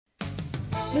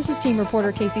This is team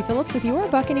reporter Casey Phillips with your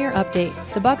Buccaneer update.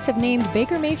 The Bucs have named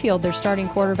Baker Mayfield their starting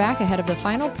quarterback ahead of the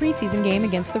final preseason game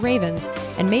against the Ravens,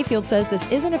 and Mayfield says this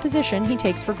isn't a position he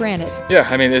takes for granted. Yeah,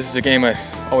 I mean, this is a game I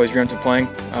always dreamt of playing.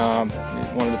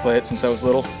 Wanted to play it since I was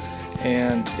little,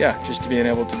 and yeah, just to being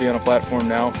able to be on a platform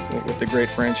now with a great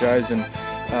franchise and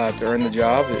to earn the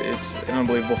job, it's an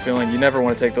unbelievable feeling. You never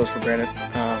want to take those for granted.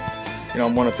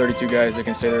 I'm one of 32 guys that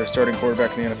can say they're a starting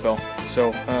quarterback in the NFL,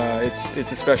 so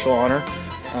it's a special honor.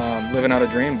 Living out a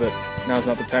dream, but now's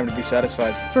not the time to be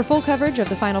satisfied. For full coverage of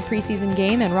the final preseason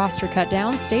game and roster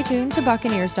cutdowns, stay tuned to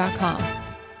Buccaneers.com.